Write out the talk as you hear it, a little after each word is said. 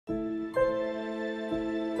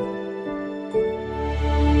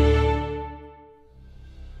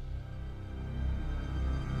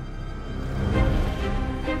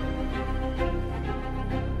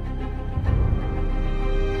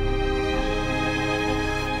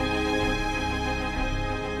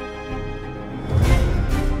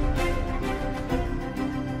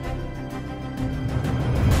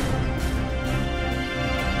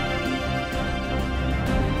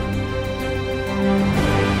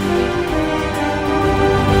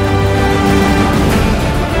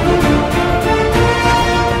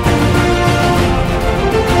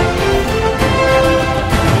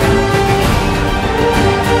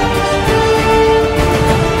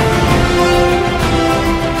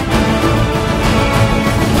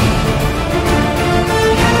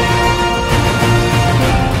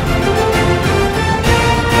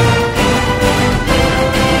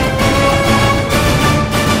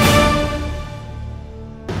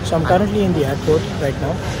So I'm currently in the airport right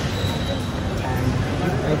now, and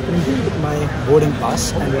I printed my boarding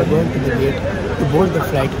pass, and we're going to the gate to board the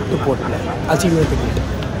flight to Port Blair. I'll see you at the gate.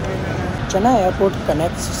 Chennai Airport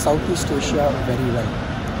connects Southeast Asia very well.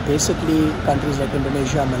 Basically, countries like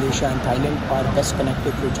Indonesia, Malaysia and Thailand are best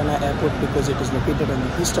connected through Chennai Airport because it is located on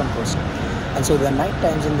the eastern coast. And so the night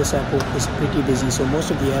times in this airport is pretty busy, so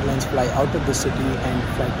most of the airlines fly out of the city and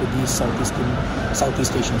fly to these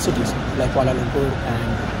Southeast Asian cities like Kuala Lumpur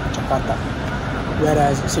and Jakarta.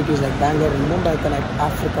 Whereas cities like Bangalore and Mumbai connect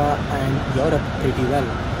Africa and Europe pretty well.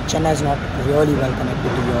 Chennai is not really well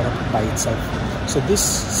connected to Europe by itself. So this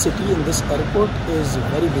city in this airport is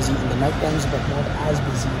very busy in the night times, but not as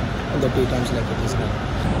busy in the daytimes like it is now.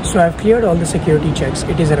 So I've cleared all the security checks.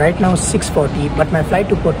 It is right now 6:40, but my flight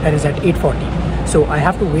to Port Blair is at 8:40. So I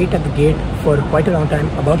have to wait at the gate for quite a long time,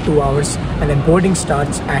 about 2 hours, and then boarding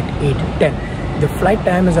starts at 8:10. The flight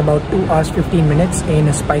time is about 2 hours 15 minutes in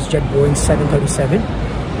a SpiceJet Boeing 737.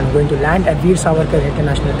 I'm going to land at Veer Savarkar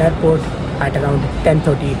International Airport at around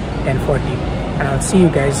 10:30, 10:40, and I'll see you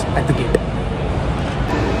guys at the gate.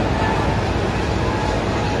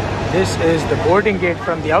 This is the boarding gate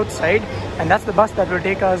from the outside, and that's the bus that will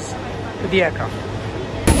take us to the aircraft.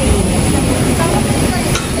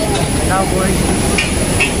 We're now going.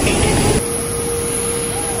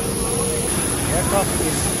 The aircraft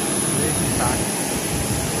is ready to start.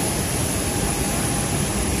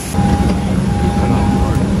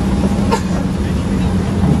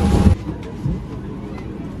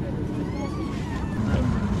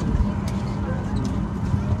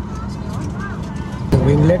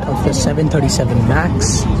 Winglet of the 737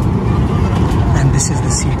 MAX, and this is the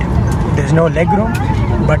seat. There's no leg room,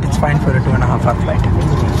 but it's fine for a 2.5 hour flight.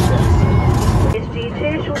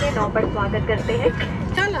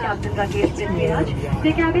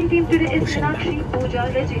 The cabin team today is Meenakshi, Pooja,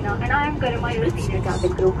 Regina, and I am Karima, your senior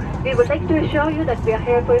cabin crew. We would like to assure you that we are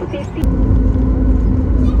here for your safety.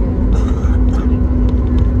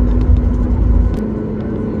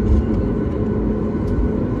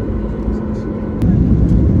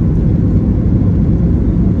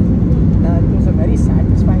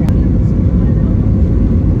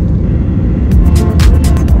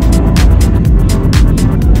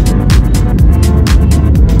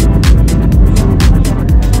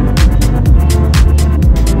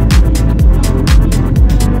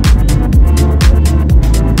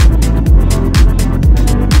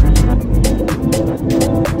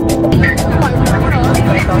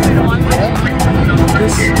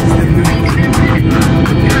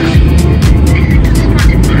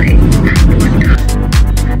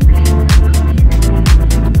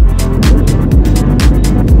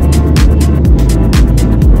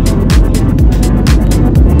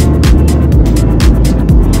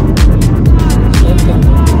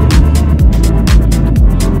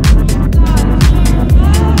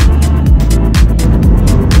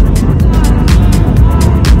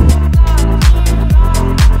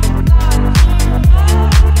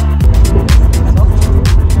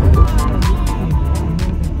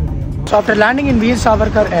 So after landing in Veer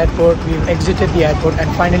Savarkar Airport, we've exited the airport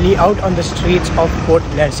and finally out on the streets of Port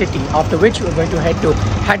Blair city, after which we're going to head to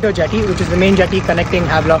Haddo Jetty, which is the main jetty connecting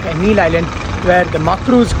Havelock and Neil Island, where the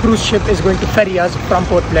Macruz cruise ship is going to ferry us from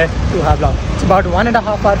Port Blair to Havelock. It's about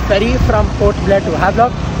 1.5 hour ferry from Port Blair to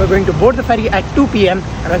Havelock. We're going to board the ferry at 2 p.m.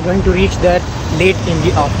 and we're going to reach there late in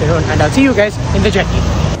the afternoon, and I'll see you guys in the jetty.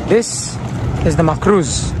 This is the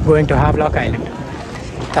Macruz going to Havelock Island.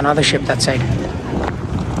 It's another ship that side.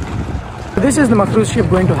 This is the Macruz ship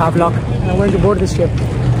going to Havelock. I'm going to board this ship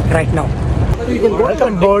right now.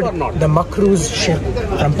 Welcome aboard the Macruz ship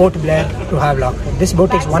from Port Blair to Havelock. This boat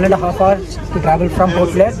takes 1.5 hours to travel from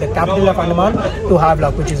Port Blair, the capital of Andaman, to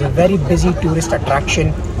Havelock, which is a very busy tourist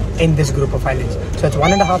attraction in this group of islands. So it's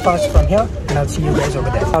 1.5 hours from here, and I'll see you guys over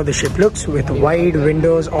there. How the ship looks, with wide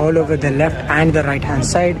windows all over the left and the right hand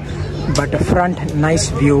side, but a front nice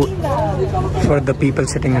view for the people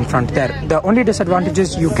sitting in front there. The only disadvantage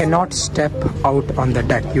is you cannot step out on the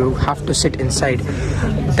deck. You have to sit inside.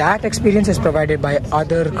 That experience is provided by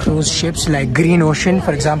other cruise ships like Green Ocean,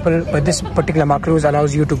 for example, but this particular Macruz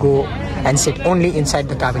allows you to go and sit only inside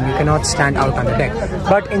the cabin. You cannot stand out on the deck.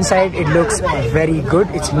 But inside it looks very good.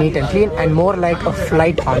 It's neat and clean and more like a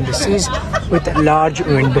flight on the seas with large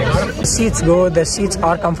windows. The seats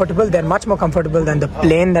are comfortable. They're much more comfortable than the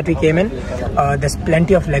plane that we came in. There's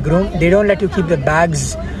plenty of legroom. They don't let you keep the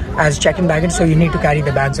bags as check-in baggage, so you need to carry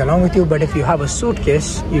the bags along with you. But if you have a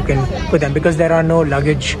suitcase, you can put them, because there are no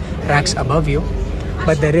luggage racks above you,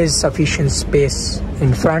 but there is sufficient space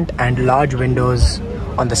in front and large windows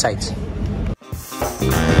on the sides.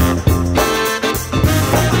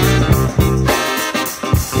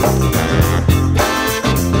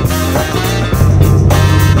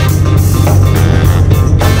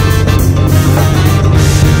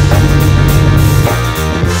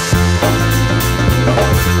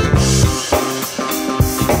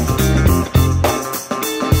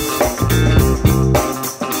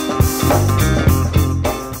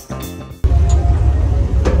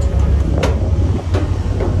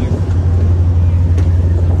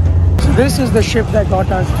 this is the ship that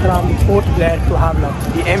got us from Port Blair to Havelock,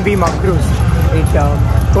 the MV Monk Cruise. It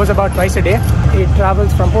goes about twice a day. It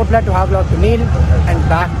travels from Port Blair to Havelock to Neil and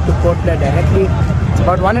back to Port Blair directly. It's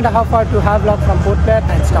about 1.5 hours to Havelock from Port Blair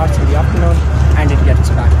and starts in the afternoon and it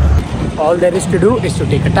gets back. All there is to do is to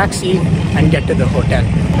take a taxi and get to the hotel.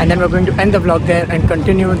 And then we're going to end the vlog there and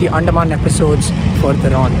continue the Andaman episodes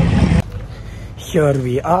further on. Here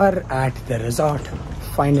we are at the resort.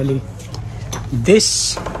 Finally,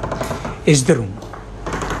 this is the room.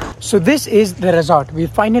 So this is the resort. We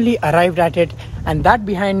finally arrived at it, and that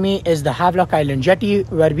behind me is the Havelock Island jetty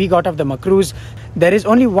where we got off the cruise. There is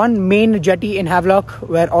only one main jetty in Havelock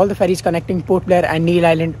where all the ferries connecting Port Blair and Neil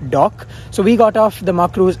Island dock. So we got off the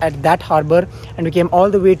cruise at that harbour and we came all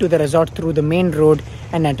the way to the resort through the main road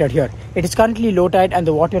and entered here. It is currently low tide and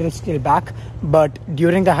the water is still back, but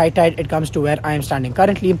during the high tide it comes to where I am standing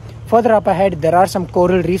currently. Further up ahead there are some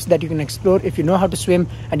coral reefs that you can explore. If you know how to swim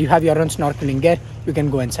and you have your own snorkeling gear, you can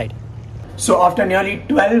go inside. So after nearly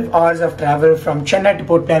 12 hours of travel from Chennai to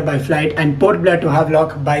Port Blair by flight and Port Blair to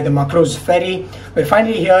Havelock by the cruise ferry, we're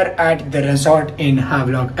finally here at the resort in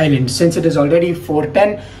Havelock Island. Since it is already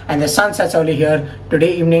 4:10 and the sun sets early here,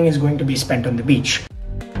 today evening is going to be spent on the beach.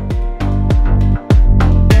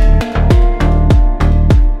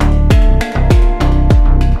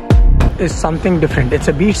 Is something different. It's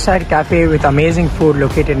a beachside cafe with amazing food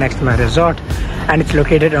located next to my resort, and it's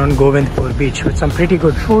located on Govindpur beach with some pretty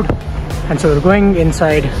good food. And so we're going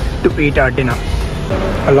inside to eat our dinner.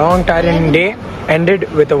 A long tiring day ended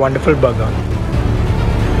with a wonderful burger.